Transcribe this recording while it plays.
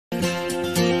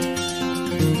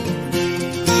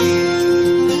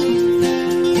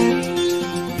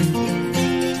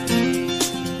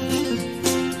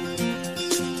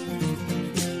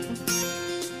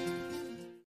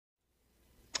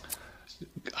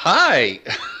Hi.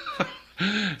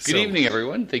 Good So, evening,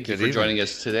 everyone. Thank you good for evening, joining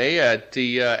us today at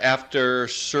the After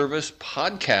Service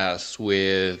Podcast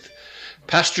with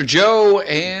Pastor Joe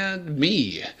and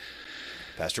me,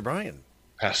 Pastor Brian.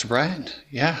 Pastor Brian.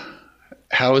 Yeah.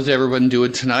 How is everyone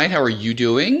doing tonight? How are you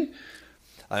doing?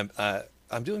 I'm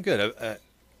doing good.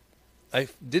 I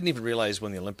didn't even realize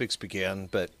when the Olympics began,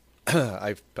 but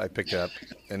I picked it up,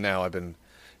 and now I've been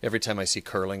every time I see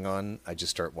curling on, I just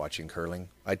start watching curling.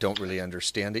 I don't really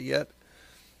understand it yet,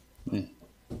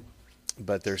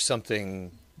 but there's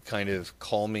something kind of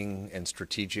calming and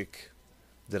strategic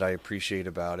that I appreciate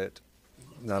about it.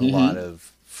 Not a lot Mm-hmm.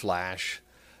 of flash.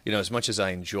 As much as I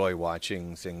enjoy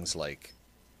watching things like,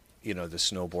 the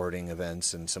snowboarding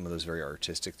events and some of those very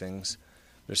artistic things,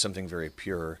 there's something very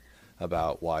pure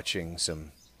about watching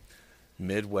some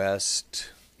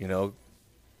Midwest,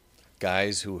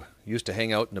 guys who used to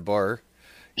hang out in a bar,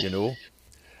 you know,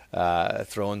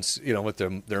 throwing, with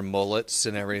their mullets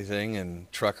and everything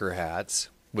and trucker hats,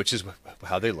 which is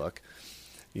how they look,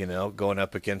 going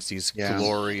up against these Yeah.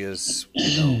 glorious,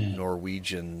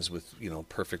 Norwegians with,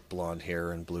 perfect blonde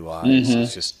hair and blue eyes. Mm-hmm.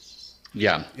 It's just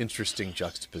Yeah. interesting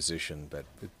juxtaposition, but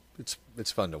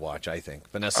it's fun to watch. I think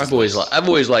I've Vanessa's always nice. li- I've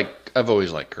always liked I've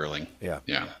always liked curling. Yeah.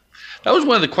 Yeah. That was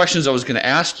one of the questions I was going to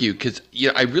ask you because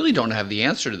I really don't have the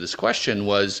answer to this question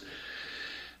was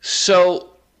so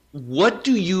what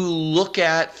do you look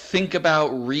at, think about,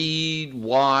 read,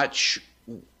 watch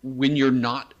when you're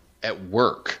not at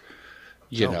work?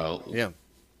 You Oh, know, yeah.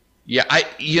 yeah,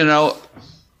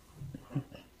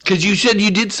 because you said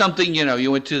you did something,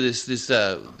 you went to this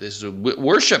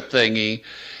worship thingy,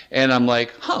 and I'm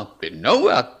like, huh, didn't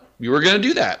know you were going to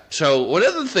do that. So, what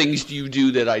other things do you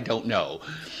do that I don't know?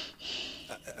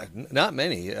 Not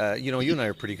many. You and I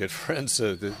are pretty good friends,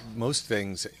 so most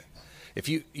things, if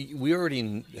we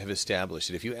already have established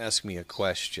that if you ask me a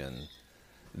question,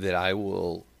 that I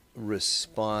will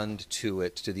respond to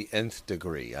it to the nth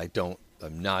degree.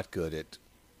 I'm not good at,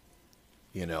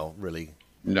 really.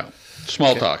 No,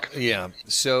 small talk. Yeah.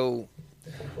 So,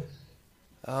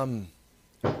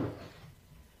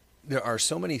 there are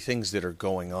so many things that are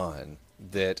going on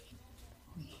that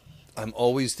I'm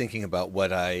always thinking about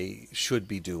what I should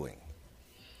be doing.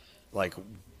 Like,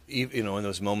 in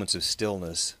those moments of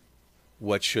stillness,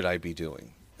 what should I be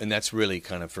doing? And that's really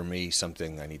kind of for me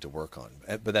something I need to work on.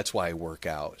 But that's why I work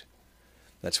out.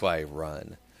 That's why I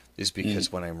run, is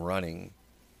because when I'm running,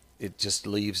 it just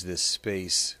leaves this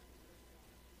space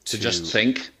To just to,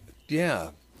 think.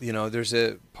 yeah, there's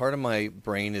a part of my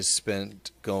brain is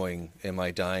spent going, am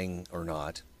I dying or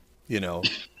not? You know,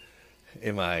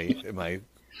 am I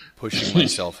pushing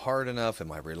myself hard enough?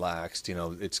 Am I relaxed?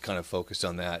 It's kind of focused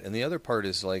on that. And the other part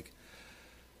is like,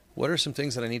 what are some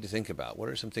things that I need to think about? What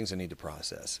are some things I need to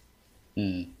process?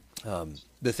 Mm.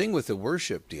 The thing with the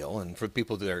worship deal, and for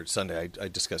people that are Sunday, I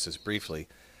discussed this briefly.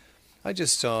 I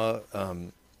just saw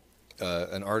an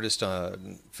artist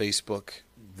on Facebook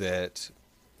that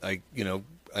I'm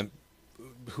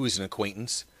who is an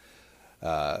acquaintance,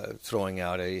 throwing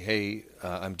out hey,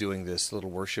 I'm doing this little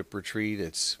worship retreat.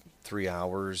 It's 3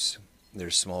 hours.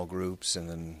 There's small groups, and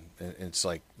then it's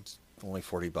only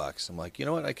 $40. I'm like, you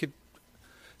know what?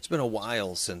 It's been a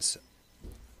while since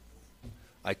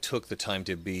I took the time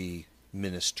to be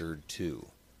ministered to,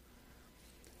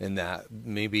 and that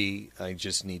maybe I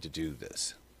just need to do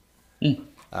this.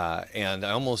 And I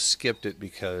almost skipped it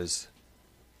because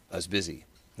I was busy.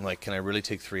 I'm like, can I really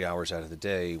take 3 hours out of the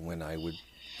day when I would,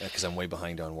 because I'm way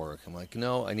behind on work. I'm like,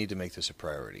 no, I need to make this a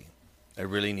priority. I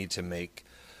really need to make,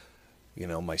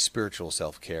 my spiritual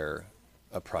self-care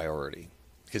a priority,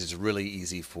 because it's really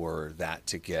easy for that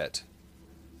to get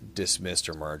dismissed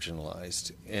or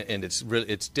marginalized. And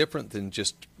it's different than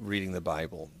just reading the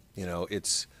Bible.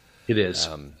 It's It is.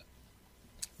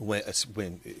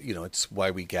 it's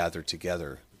why we gather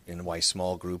together and why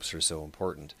small groups are so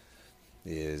important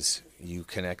is you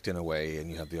connect in a way and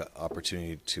you have the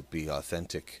opportunity to be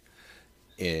authentic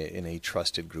in a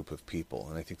trusted group of people,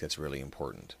 and I think that's really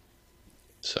important.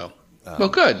 So, well,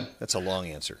 good. That's a long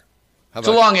answer. How It's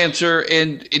a about long answer,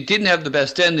 and it didn't have the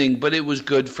best ending, but it was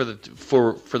good for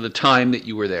the time that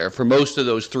you were there. For most of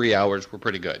those 3 hours, were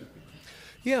pretty good.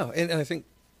 yeah, and I think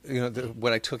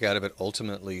what I took out of it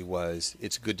ultimately was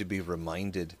it's good to be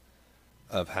reminded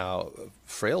of how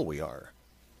frail we are.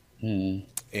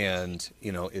 And,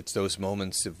 it's those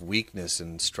moments of weakness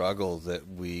and struggle that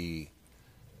we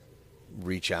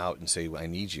reach out and say, I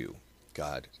need you,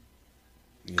 God.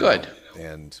 Good.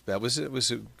 And it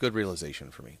was a good realization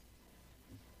for me.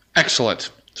 Excellent.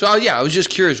 So yeah, I was just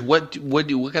curious, what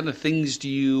kind of things do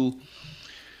you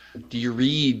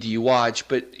read, do you watch?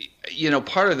 But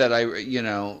part of that,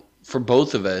 for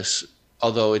both of us,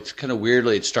 although it's kind of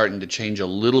weirdly, it's starting to change a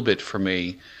little bit for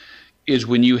me, is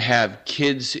when you have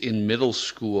kids in middle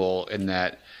school and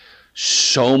that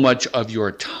so much of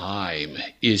your time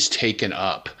is taken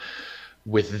up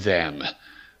with them.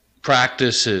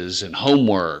 Practices and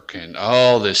homework and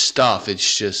all this stuff.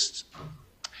 It's just,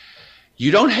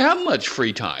 you don't have much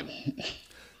free time.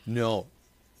 No,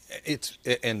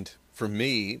 and for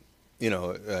me,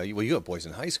 well, you have boys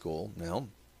in high school now,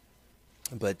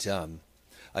 but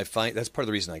I find that's part of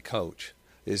the reason I coach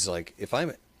is like if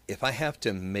I have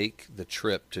to make the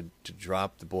trip to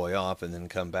drop the boy off and then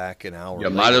come back an hour You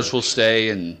later, might as well stay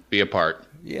and be a part.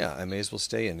 yeah, I may as well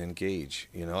stay and engage.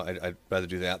 I'd rather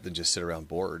do that than just sit around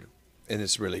bored. And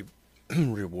it's really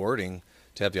rewarding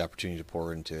to have the opportunity to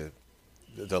pour into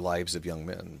the lives of young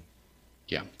men.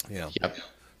 Yeah. Yeah. Yep.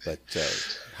 But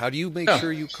how do you make Yeah.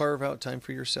 sure you carve out time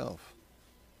for yourself?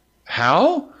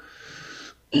 How?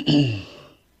 You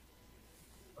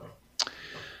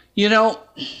know,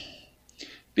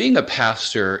 being a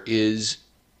pastor is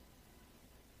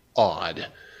odd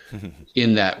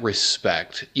in that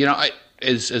respect.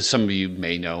 As some of you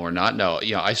may know or not know,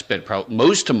 I spent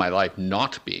most of my life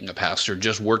not being a pastor,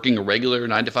 just working a regular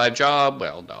 9 to 5 job.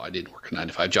 Well, no, I didn't work a 9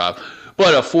 to 5 job,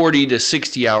 but a 40 to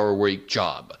 60 hour week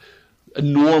job, a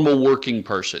normal working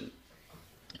person.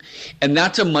 And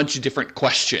that's a much different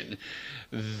question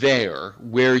there,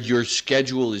 where your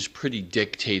schedule is pretty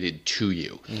dictated to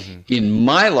you. Mm-hmm. In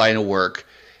my line of work,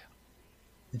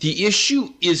 the issue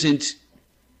isn't,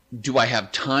 do I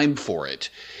have time for it?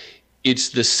 It's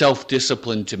the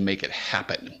self-discipline to make it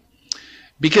happen.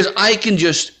 Because I can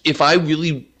just, if I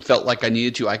really felt like I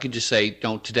needed to, I could just say,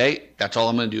 no, today, that's all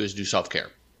I'm going to do is do self-care.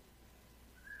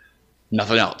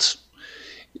 Nothing else.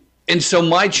 And so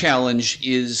my challenge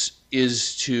is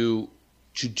to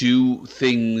do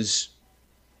things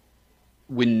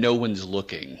when no one's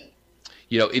looking.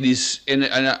 It is, and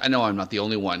I know I'm not the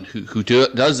only one who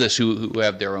does this, who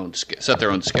have their own set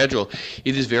their own schedule.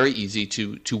 It is very easy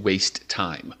to waste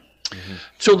time. Mm-hmm.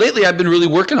 So lately, I've been really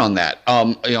working on that.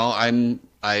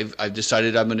 I've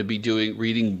decided I'm going to be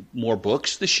reading more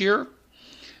books this year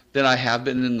than I have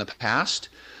been in the past.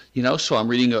 So I'm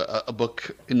reading a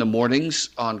book in the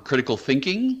mornings on critical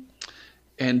thinking,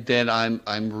 and then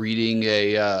I'm reading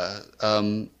a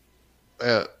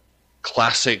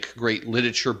classic great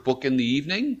literature book in the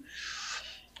evening.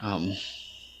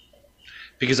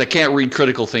 Because I can't read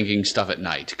critical thinking stuff at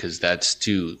night because that's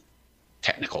too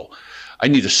technical. I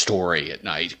need a story at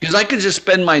night because I could just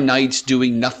spend my nights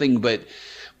doing nothing but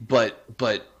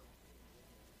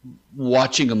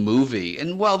watching a movie.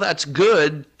 And while that's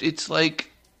good, it's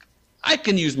like I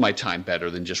can use my time better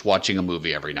than just watching a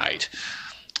movie every night.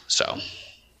 So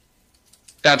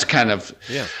that's kind of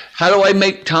how do I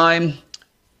make time?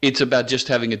 It's about just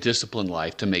having a disciplined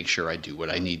life to make sure I do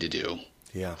what I need to do.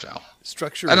 Yeah. So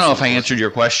Structure. I don't know if I answered your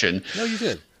question. No, you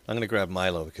did. I'm going to grab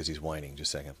Milo because he's whining.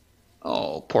 Just a second.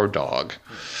 Oh, poor dog.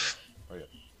 Oh, yeah.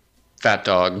 Fat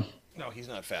dog. No, he's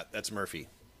not fat. That's Murphy.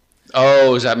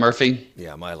 Oh, is that Murphy?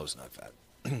 Yeah, Milo's not fat.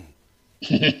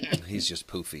 He's just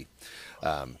poofy.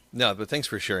 No, but thanks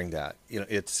for sharing that.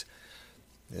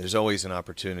 There's always an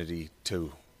opportunity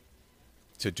to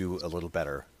do a little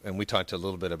better. And we talked a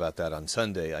little bit about that on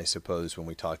Sunday, I suppose, when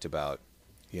we talked about,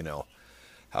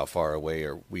 how far away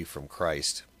are we from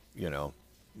Christ?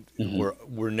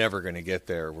 Mm-hmm. We're never going to get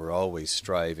there. We're always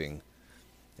striving,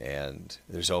 and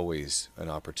there's always an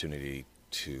opportunity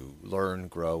to learn,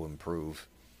 grow, improve.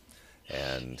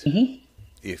 And mm-hmm.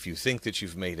 if you think that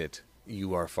you've made it,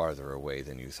 you are farther away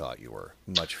than you thought you were.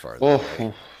 Much farther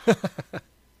away.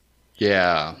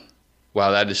 Yeah.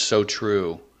 Wow, that is so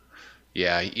true.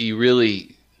 Yeah,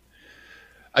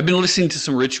 I've been listening to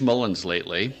some Rich Mullins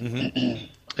lately, mm-hmm.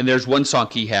 and there's one song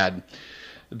he had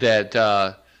that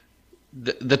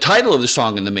the title of the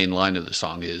song and the main line of the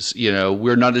song is,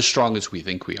 we're not as strong as we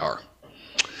think we are.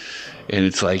 And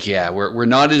it's like, yeah, we're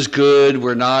not as good,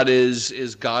 we're not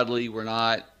as godly, we're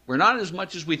not as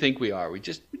much as we think we are. We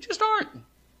just aren't.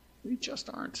 We just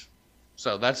aren't.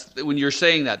 So that's when you're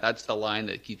saying that, that's the line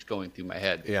that keeps going through my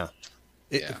head. Yeah.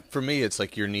 For me, it's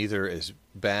like you're neither as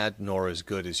bad nor as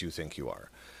good as you think you are.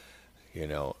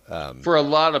 For a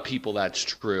lot of people, that's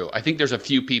true. I think there's a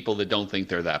few people that don't think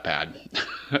they're that bad,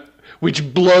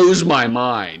 which blows my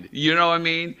mind. You know what I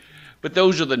mean? But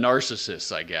those are the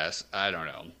narcissists, I guess. I don't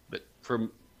know. But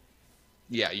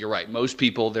yeah, you're right. Most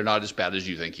people, they're not as bad as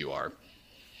you think you are.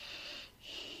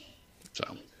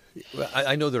 So,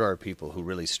 I know there are people who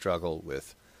really struggle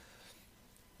with,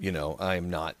 I'm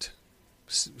not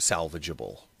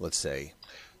salvageable, let's say.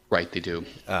 Right, they do.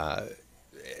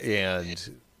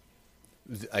 And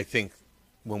I think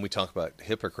when we talk about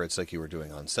hypocrites like you were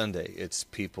doing on Sunday, it's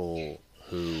people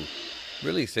who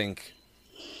really think,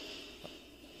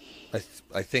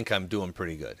 I think I'm doing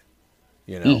pretty good.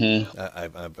 You know,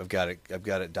 Mm-hmm. I've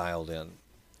got it dialed in,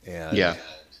 and Yeah.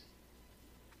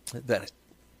 that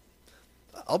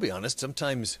I'll be honest.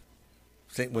 Sometimes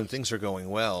when things are going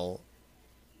well,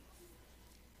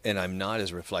 and I'm not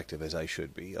as reflective as I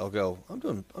should be, I'll go, I'm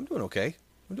doing okay.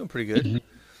 I'm doing pretty good,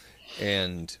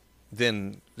 and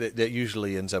then that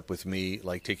usually ends up with me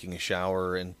like taking a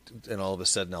shower, and all of a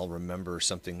sudden I'll remember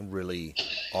something really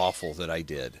awful that I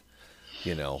did,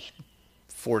 you know,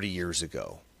 40 years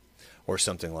ago or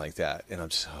something like that. And I'm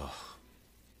just, oh,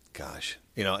 gosh,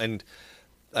 you know, and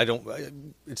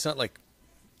it's not like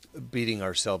beating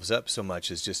ourselves up so much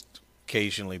as just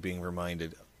occasionally being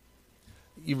reminded,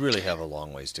 you really have a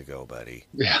long ways to go, buddy.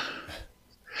 Yeah.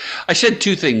 I said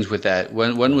two things with that.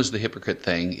 One was the hypocrite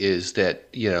thing is that,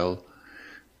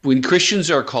 when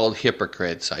Christians are called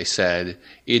hypocrites, I said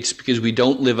it's because we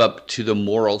don't live up to the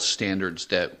moral standards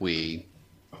that we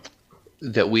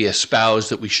espouse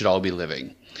that we should all be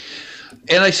living.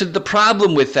 And I said the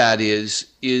problem with that is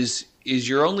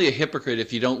you're only a hypocrite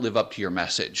if you don't live up to your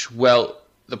message. Well,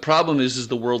 the problem is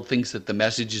the world thinks that the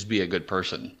message is be a good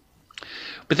person.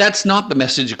 But that's not the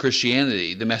message of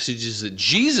Christianity. The message is that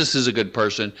Jesus is a good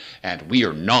person and we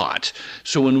are not.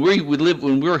 So when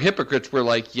we're hypocrites, we're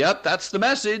like, yep, that's the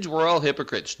message. We're all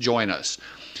hypocrites. Join us.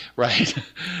 Right?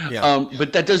 Yeah.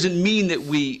 But that doesn't mean that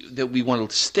we want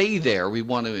to stay there. We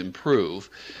want to improve.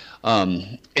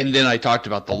 And then I talked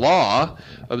about the law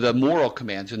of the moral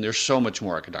commands, and there's so much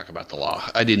more I could talk about the law.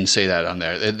 I didn't say that on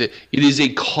there. It is a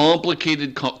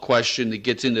complicated question that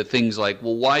gets into things like,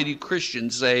 well, why do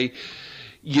Christians say,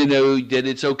 that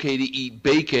it's okay to eat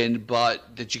bacon,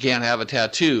 but that you can't have a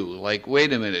tattoo? Like,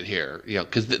 wait a minute here,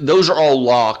 because those are all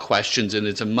law questions, and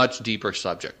it's a much deeper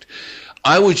subject.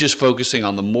 I was just focusing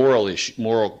on the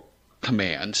moral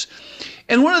commands.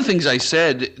 And one of the things I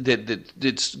said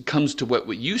that comes to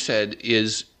what you said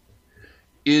is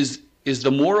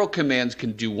the moral commands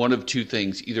can do one of two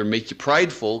things: either make you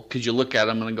prideful because you look at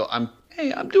them and go, I'm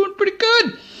doing pretty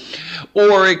good,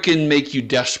 or it can make you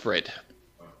desperate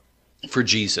for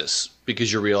Jesus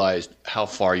because you realize how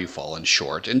far you've fallen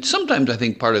short. And sometimes I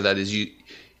think part of that is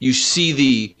you see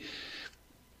the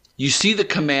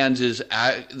commands as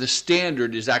the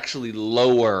standard is actually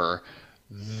lower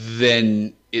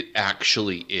than it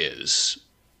actually is,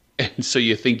 and so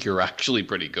you think you're actually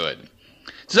pretty good.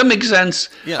 Does that make sense?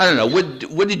 Yeah. I don't know.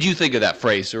 What did you think of that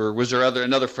phrase, or was there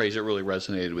another phrase that really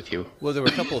resonated with you? Well, there were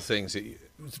a couple of things that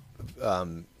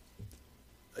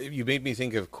you made me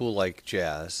think of Cool Like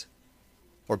Jazz.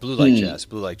 Or Blue Like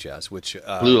Jazz, which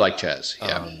Blue Like Jazz,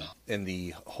 yeah. And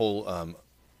the whole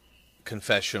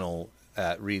confessional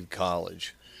at Reed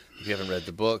College. If you haven't read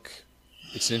the book,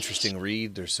 it's an interesting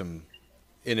read. There's some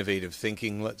innovative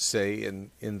thinking, let's say,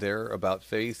 in there about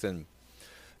faith, and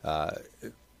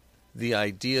the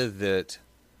idea that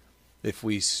if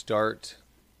we start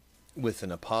with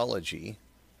an apology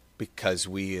because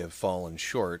we have fallen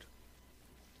short,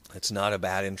 it's not a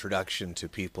bad introduction to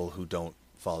people who don't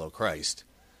follow Christ.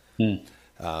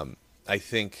 I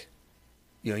think,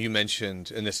 you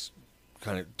mentioned, and this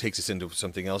kind of takes us into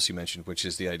something else you mentioned, which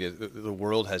is the idea that the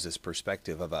world has this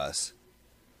perspective of us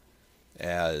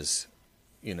as,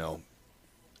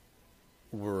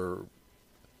 we're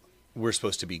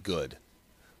supposed to be good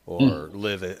or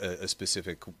live a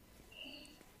specific.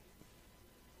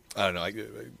 I don't know.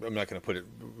 I'm not going to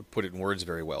put it in words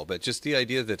very well, but just the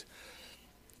idea that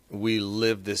we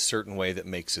live this certain way that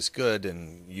makes us good,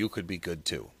 and you could be good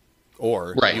too.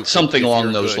 Or right, something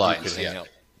along those lines. You could hang out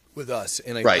with us,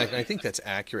 and I think that's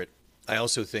accurate. I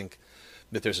also think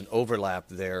that there's an overlap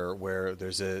there where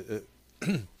there's a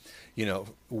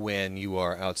when you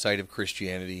are outside of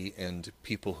Christianity and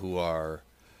people who are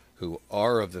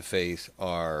of the faith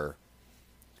are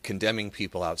condemning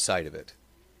people outside of it.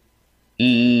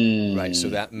 Right. So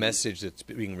that message that's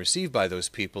being received by those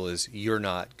people is, you're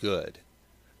not good,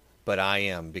 but I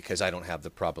am because I don't have the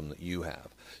problem that you have.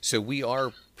 So we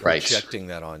are projecting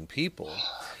that on people.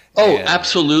 Oh,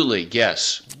 absolutely,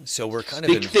 yes. So we're kind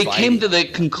of they came to the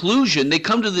conclusion. They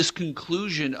come to this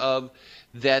conclusion of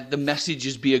that the message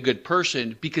is be a good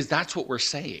person because that's what we're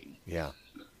saying. Yeah,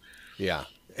 yeah,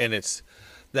 and that's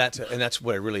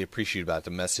what I really appreciate about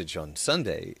the message on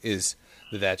Sunday is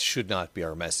that should not be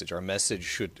our message. Our message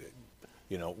should,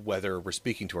 whether we're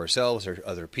speaking to ourselves or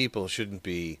other people, shouldn't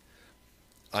be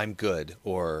I'm good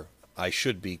or I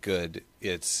should be good.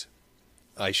 It's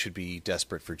I should be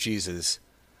desperate for Jesus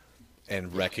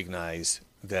and recognize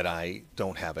that I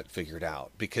don't have it figured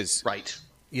out because right.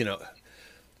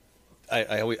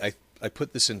 I I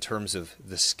put this in terms of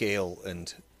the scale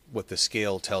and what the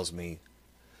scale tells me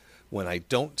when I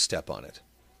don't step on it,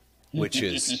 which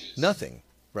is nothing,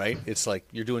 right? It's like,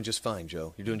 you're doing just fine,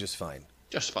 Joe. You're doing just fine.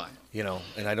 Just fine. You know,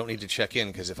 and I don't need to check in,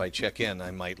 because if I check in,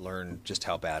 I might learn just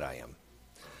how bad I am.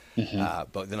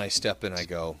 But then I step in and I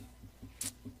go,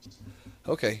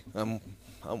 okay, I'm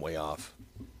way off.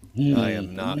 I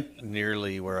am not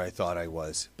nearly where I thought I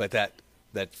was. But that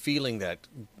feeling, that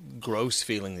gross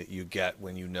feeling that you get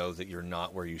when you know that you're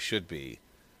not where you should be,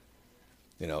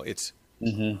 you know, it's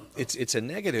a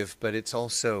negative, but it's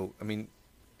also, I mean,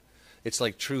 it's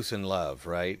like truth and love,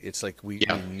 right? It's like we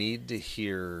need to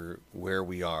hear where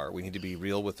we are. We need to be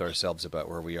real with ourselves about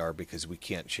where we are, because we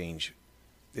can't change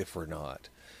if we're not.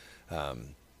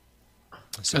 And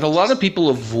a lot of people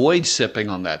avoid sipping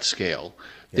on that scale.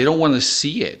 They don't want to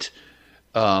see it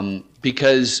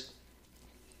because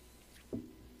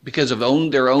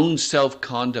of their own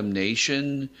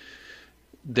self-condemnation,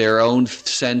 their own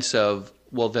sense of,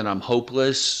 well, then I'm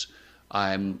hopeless.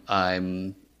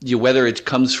 Whether it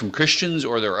comes from Christians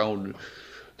or their own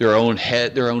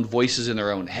voices in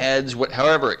their own heads,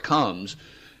 however it comes.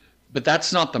 But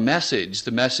that's not the message.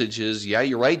 The message is, yeah,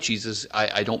 you're right, Jesus.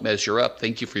 I don't measure up.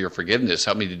 Thank you for your forgiveness.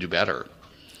 Help me to do better.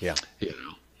 Yeah. You know,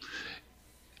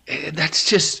 and that's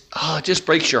just, it just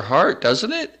breaks your heart,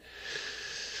 doesn't it?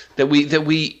 That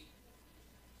we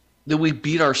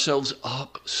beat ourselves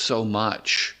up so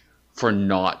much for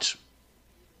not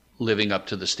living up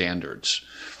to the standards.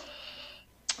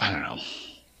 I don't know.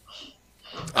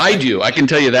 I do. I can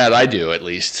tell you that I do, at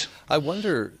least. I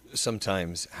wonder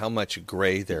sometimes how much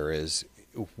gray there is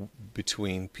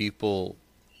between people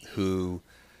who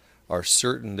are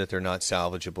certain that they're not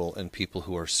salvageable and people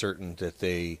who are certain that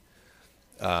they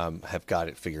have got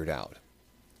it figured out.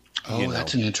 Oh,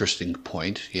 that's an interesting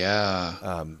point.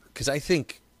 Yeah. Because I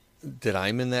think that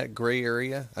I'm in that gray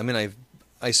area. I mean,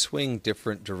 I swing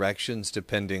different directions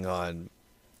depending on,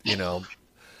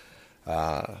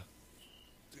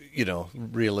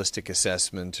 realistic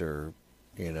assessment or,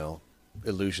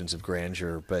 illusions of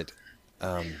grandeur. But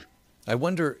I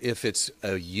wonder if it's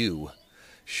a U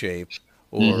shape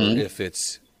or if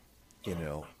it's,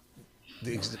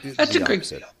 that's the a great.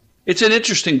 opposite. It's an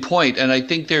interesting point, and I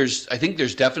think there's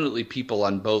definitely people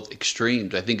on both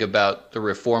extremes. I think about the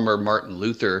reformer Martin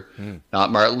Luther,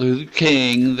 not Martin Luther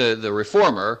King, the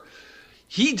reformer.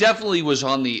 He definitely was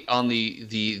on the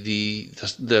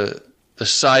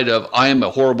side of, I am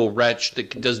a horrible wretch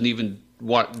that doesn't even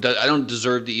I don't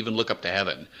deserve to even look up to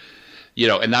heaven,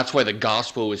 and that's why the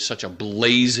gospel was such a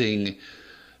blazing,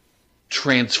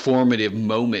 transformative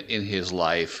moment in his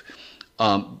life,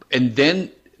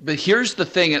 But here's the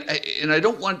thing, and I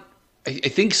don't want. I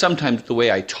think sometimes the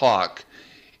way I talk,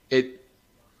 it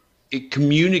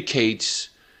communicates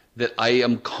that I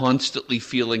am constantly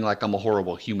feeling like I'm a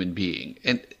horrible human being,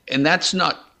 and that's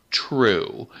not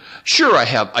true. Sure,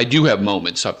 I do have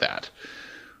moments of that,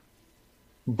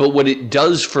 but what it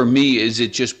does for me is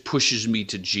it just pushes me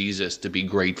to Jesus to be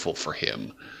grateful for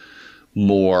Him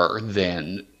more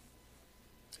than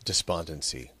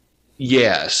despondency.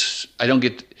 Yes, I don't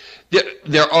get.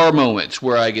 There are moments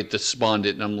where I get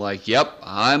despondent, and I'm like, "Yep,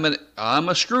 I'm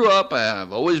a screw up.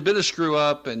 I've always been a screw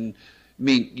up." And I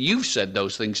mean, you've said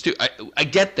those things too. I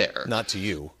get there. Not to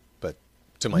you, but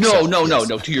to myself. No,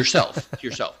 to yourself. To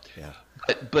yourself. Yeah.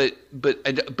 But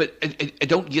I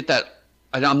don't get that.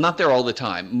 I'm not there all the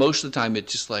time. Most of the time,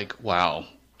 it's just like, wow,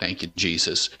 thank you,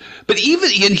 Jesus. But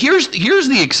here's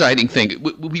the exciting thing.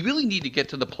 We really need to get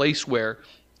to the place where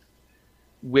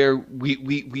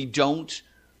we don't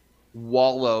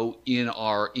wallow in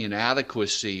our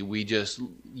inadequacy. We just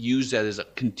use that as a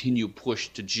continued push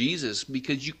to Jesus,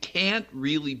 because you can't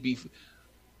really be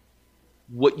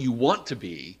what you want to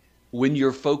be when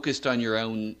you're focused on your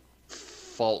own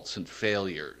faults and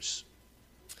failures.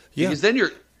 Yeah. Because then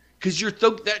you're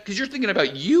thinking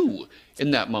about you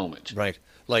in that moment. Right.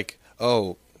 Like,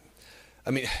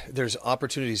 there's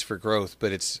opportunities for growth,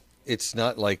 but it's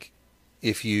not like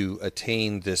if you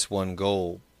attain this one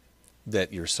goal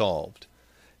that you're solved.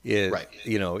 Right.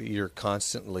 You're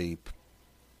constantly,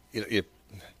 it's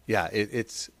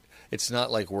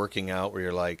not like working out where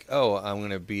you're like, oh, I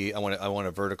want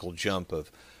a vertical jump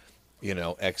of,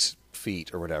 X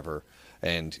feet or whatever.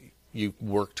 And you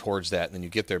work towards that and then you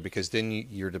get there, because then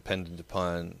you're dependent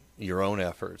upon your own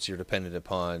efforts. You're dependent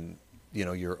upon,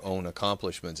 your own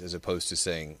accomplishments, as opposed to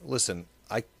saying, listen,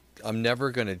 I'm never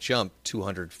going to jump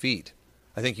 200 feet.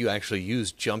 I think you actually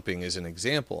used jumping as an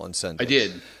example on Sunday. I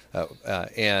did.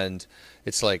 And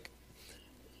it's like,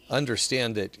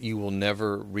 understand that you will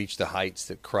never reach the heights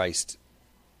that Christ,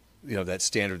 that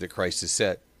standard that Christ has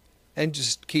set, and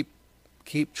just keep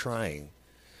keep trying.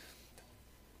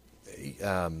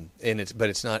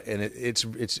 It's not,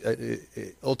 and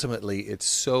ultimately it's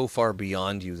so far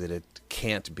beyond you that it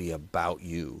can't be about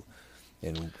you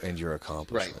and your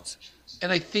accomplishments. Right.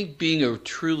 And I think being a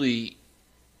truly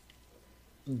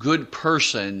good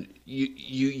person,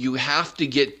 you have to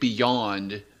get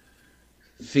beyond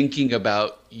thinking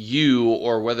about you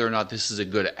or whether or not this is a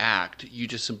good act. You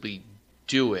just simply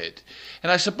do it.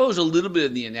 And I suppose a little bit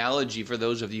of the analogy for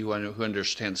those of you who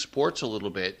understand sports a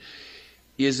little bit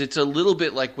is it's a little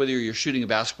bit like whether you're shooting a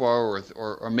basketball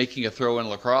or making a throw in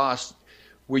lacrosse,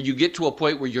 where you get to a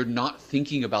point where you're not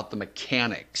thinking about the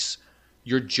mechanics.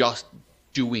 You're just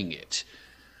doing it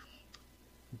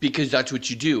because that's what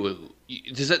you do.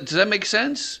 Does that make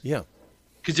sense? Yeah.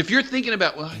 Because if you're thinking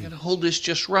about, well, I got to hold this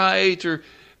just right, or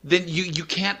then you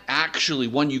can't actually,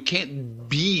 you can't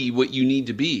be what you need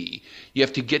to be. You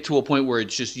have to get to a point where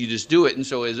it's just, you just do it. And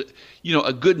so as,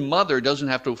 a good mother doesn't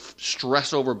have to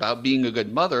stress over about being a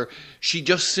good mother. She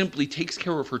just simply takes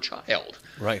care of her child.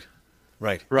 Right.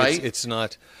 Right. Right. It's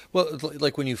not, well,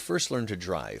 like when you first learn to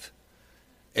drive,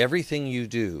 everything you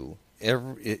do,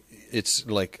 it's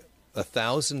like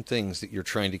 1,000 things that you're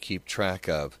trying to keep track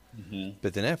of. Mm-hmm.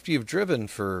 But then after you've driven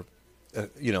for,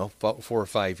 4 or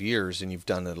 5 years and you've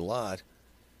done it a lot,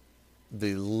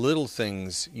 the little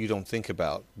things you don't think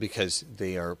about because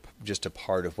they are just a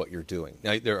part of what you're doing.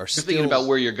 Now, you're thinking about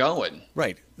where you're going.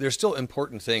 Right. There's still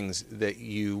important things that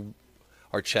you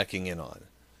are checking in on.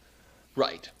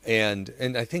 Right. And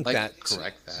I think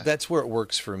that's where it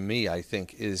works for me, I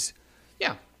think, is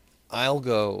I'll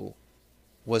go,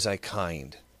 was I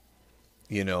kind?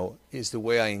 Is the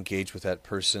way I engage with that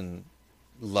person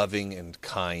loving and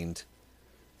kind?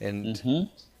 And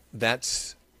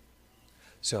that's,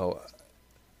 so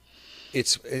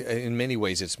it's, in many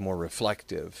ways, it's more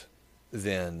reflective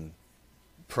than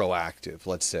proactive,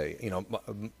 let's say.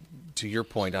 To your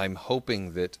point, I'm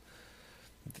hoping that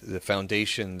the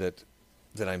foundation that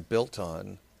I'm built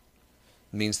on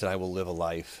means that I will live a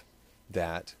life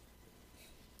that,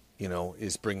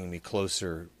 is bringing me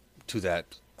closer to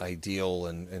that ideal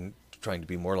and trying to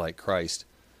be more like Christ.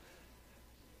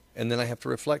 And then I have to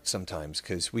reflect sometimes,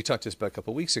 because we talked this about a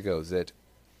couple of weeks ago, that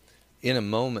in a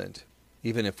moment,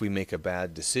 even if we make a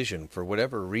bad decision, for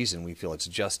whatever reason, we feel it's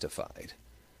justified.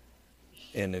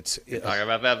 And it's... Talk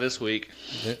about that this week.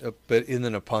 But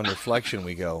then upon reflection,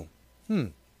 we go,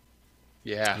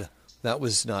 yeah, that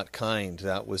was not kind.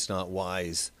 That was not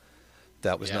wise.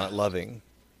 That was not loving.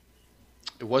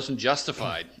 It wasn't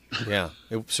justified. Yeah,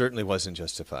 it certainly wasn't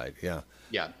justified. Yeah.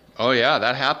 Yeah. Oh, yeah,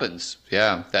 that happens.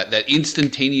 Yeah, that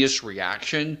instantaneous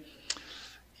reaction.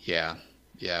 Yeah,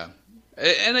 yeah.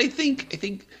 And I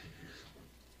think,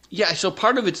 yeah. So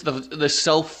part of it's the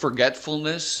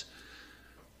self-forgetfulness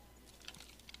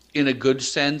in a good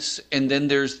sense, and then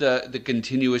there's the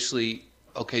continuously,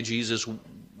 okay, Jesus,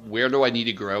 where do I need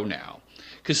to grow now?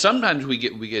 Because sometimes we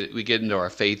get into our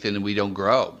faith and we don't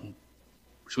grow.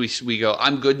 So we go,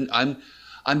 I'm good.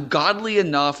 I'm godly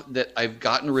enough that I've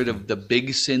gotten rid of the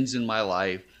big sins in my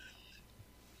life.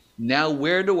 Now,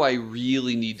 where do I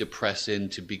really need to press in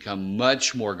to become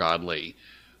much more godly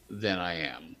than I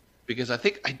am? Because I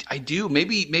think I do.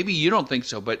 Maybe you don't think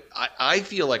so, but I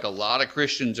feel like a lot of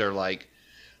Christians are like,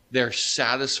 they're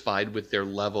satisfied with their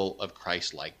level of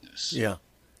Christ-likeness. Yeah.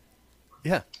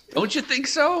 Yeah. Don't you think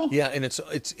so? Yeah, and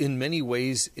it's in many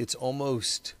ways, it's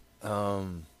almost...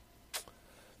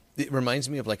 it reminds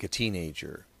me of like a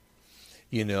teenager,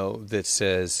 that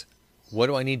says, what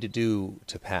do I need to do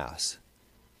to pass?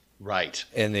 Right.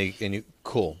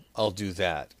 Cool, I'll do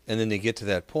that. And then they get to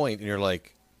that point and you're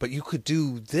like, but you could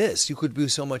do this. You could do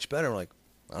so much better. I'm like,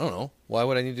 I don't know. Why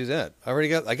would I need to do that? I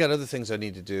got other things I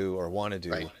need to do or want to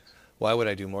do. Right. Why would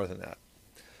I do more than that?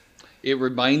 It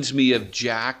reminds me of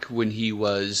Jack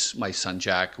my son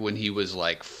Jack, when he was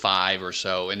like 5 or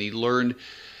so, and he learned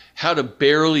how to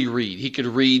barely read. He could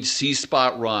read See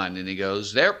Spot Run, and he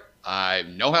goes, there, I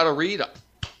know how to read.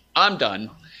 I'm done.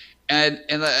 And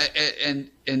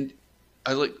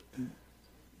I like,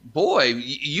 boy,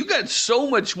 you got so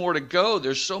much more to go.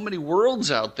 There's so many worlds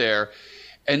out there.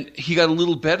 And he got a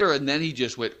little better, and then he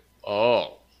just went,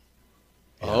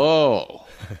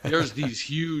 there's these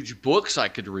huge books I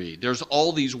could read. There's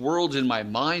all these worlds in my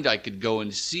mind I could go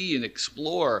and see and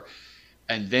explore.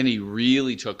 And then he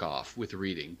really took off with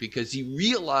reading because he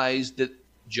realized that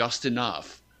just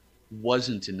enough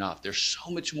wasn't enough. There's so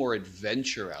much more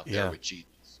adventure out there with Jesus.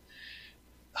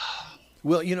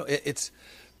 Well,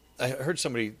 I heard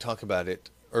somebody talk about it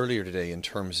earlier today in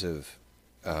terms of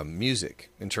music,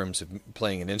 in terms of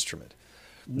playing an instrument,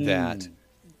 that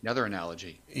Another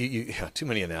analogy. Yeah, too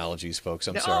many analogies, folks.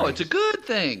 I'm No, sorry. it's a good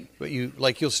thing. But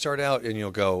you'll start out and you'll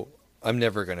go, I'm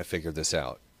never going to figure this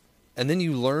out. And then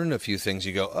you learn a few things.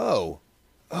 You go,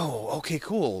 okay,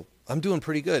 cool. I'm doing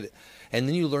pretty good. And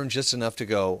then you learn just enough to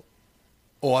go,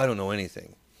 oh, I don't know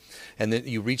anything. And then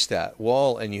you reach that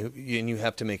wall and you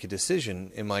have to make a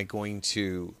decision. Am I going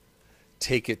to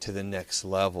take it to the next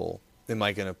level? Am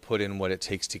I going to put in what it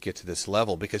takes to get to this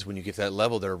level? Because when you get to that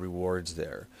level, there are rewards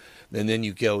there. And then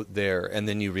you go there and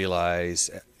then you realize,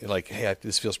 like, hey,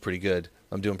 this feels pretty good.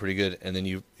 I'm doing pretty good. And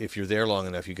then if you're there long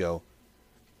enough, you go,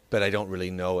 but I don't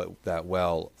really know it that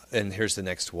well. And here's the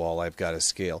next wall I've got to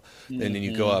scale. Mm-hmm. And then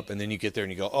you go up and then you get there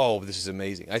and you go, oh, this is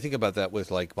amazing. I think about that with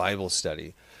like Bible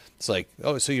study. It's like,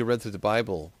 oh, so you read through the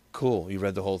Bible. Cool. You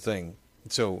read the whole thing.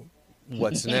 So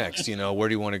what's next? Where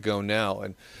do you want to go now?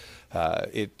 And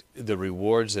the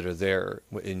rewards that are there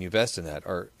and you invest in that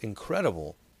are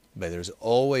incredible. But there's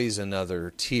always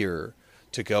another tier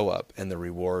to go up, and the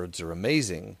rewards are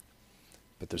amazing,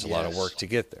 but there's a lot of work to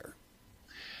get there.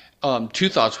 Two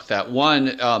thoughts with that.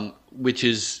 One, which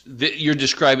is you're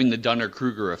describing the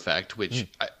Dunning-Kruger effect, which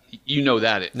you know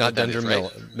that not that Dunder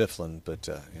right? Mifflin, but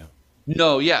yeah.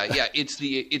 No, yeah. It's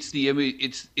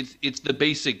the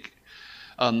basic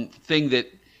thing that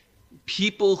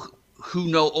people who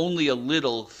know only a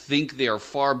little think they are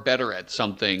far better at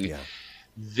something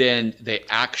than they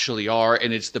actually are,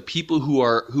 and it's the people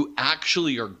who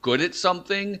actually are good at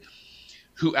something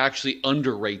who actually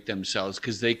underrate themselves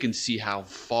because they can see how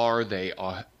far they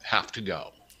have to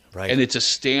go. Right. And it's a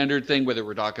standard thing, whether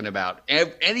we're talking about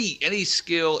any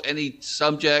skill, any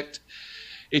subject.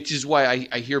 It's just why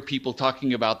I hear people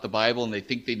talking about the Bible and they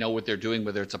think they know what they're doing,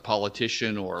 whether it's a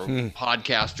politician or a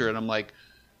podcaster. And I'm like,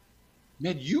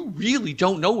 man, you really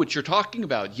don't know what you're talking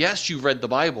about. Yes, you've read the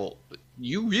Bible, but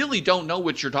you really don't know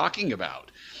what you're talking about.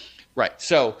 Right.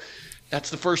 So that's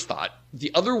the first thought.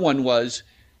 The other one was,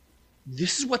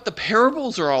 this is what the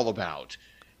parables are all about,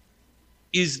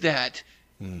 is that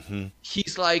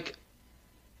he's like,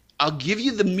 I'll give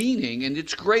you the meaning, and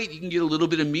it's great. You can get a little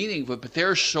bit of meaning, but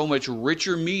there's so much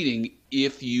richer meaning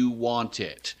if you want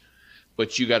it.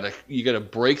 But you gotta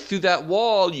break through that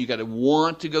wall. You gotta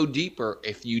want to go deeper.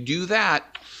 If you do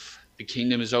that, the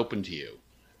kingdom is open to you.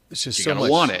 It's just you so gotta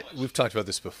much. Want it. We've talked about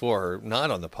this before,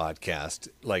 not on the podcast,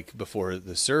 like before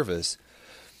the service.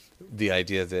 The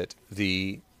idea that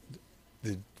the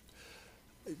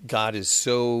God is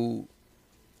so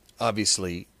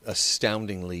obviously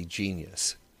astoundingly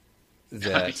genius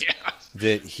that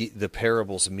the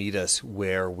parables meet us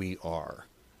where we are.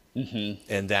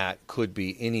 And that could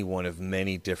be any one of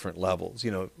many different levels.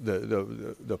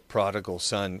 The prodigal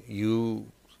son,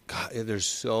 there's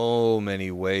so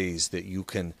many ways that you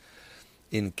can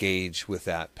engage with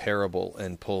that parable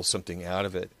and pull something out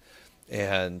of it.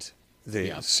 And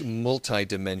the multi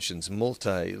dimensions,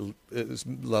 multi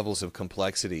levels of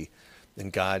complexity.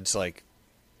 And God's like,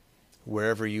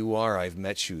 wherever you are, I've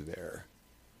met you there.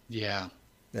 Yeah.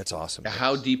 That's awesome.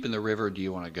 How deep in the river do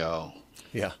you want to go?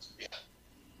 Yeah.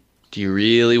 Do you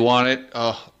really want it?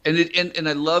 Oh, and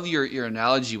I love your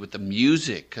analogy with the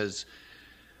music, because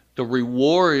the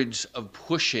rewards of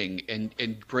pushing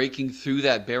and breaking through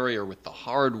that barrier with the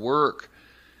hard work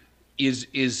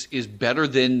is better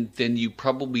than you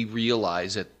probably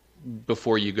realize it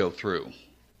before you go through.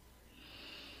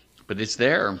 But it's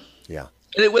there. Yeah.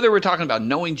 And whether we're talking about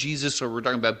knowing Jesus or we're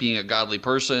talking about being a godly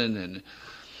person, and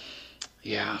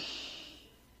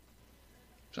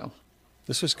so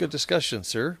this was good discussion,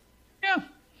 sir. Yeah.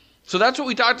 So that's what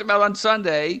we talked about on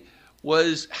Sunday,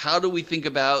 was how do we think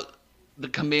about the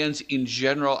commands in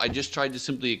general. I just tried to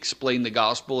simply explain the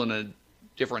gospel in a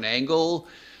different angle,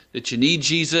 that you need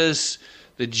Jesus,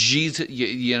 that Jesus,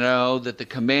 that the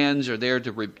commands are there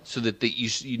so that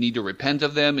you need to repent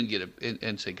of them and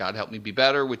and say, God, help me be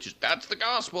better, that's the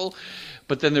gospel.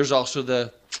 But then there's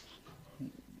also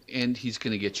and he's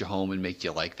going to get you home and make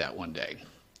you like that one day.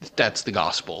 That's the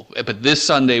gospel. But this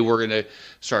Sunday, we're going to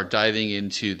start diving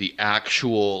into the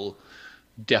actual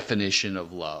definition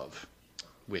of love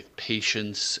with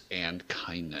patience and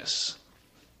kindness.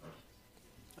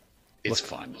 It's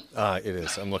fun. It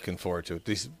is. I'm looking forward to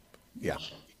it.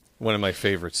 One of my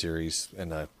favorite series,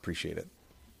 and I appreciate it.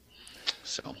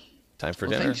 So, time for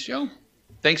dinner. Thanks, Joe.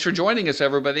 Thanks for joining us,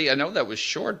 everybody. I know that was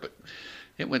short, but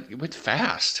it went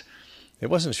fast. It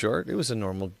wasn't short. It was a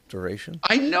normal duration.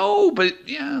 I know, but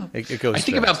yeah. It goes I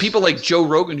think fast. about people like Joe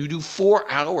Rogan who do 4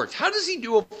 hours. How does he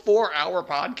do a 4-hour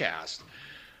podcast?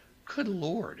 Good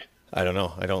Lord. I don't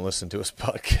know. I don't listen to his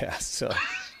podcast, so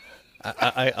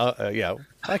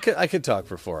I could talk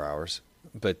for 4 hours.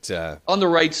 But On the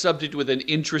right subject with an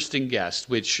interesting guest,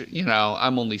 which,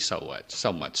 I'm only somewhat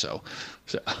so.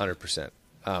 100%.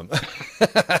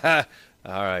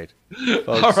 All right,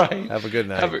 All folks. right. Have a good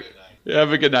night.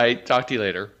 Have a good night. Talk to you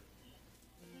later.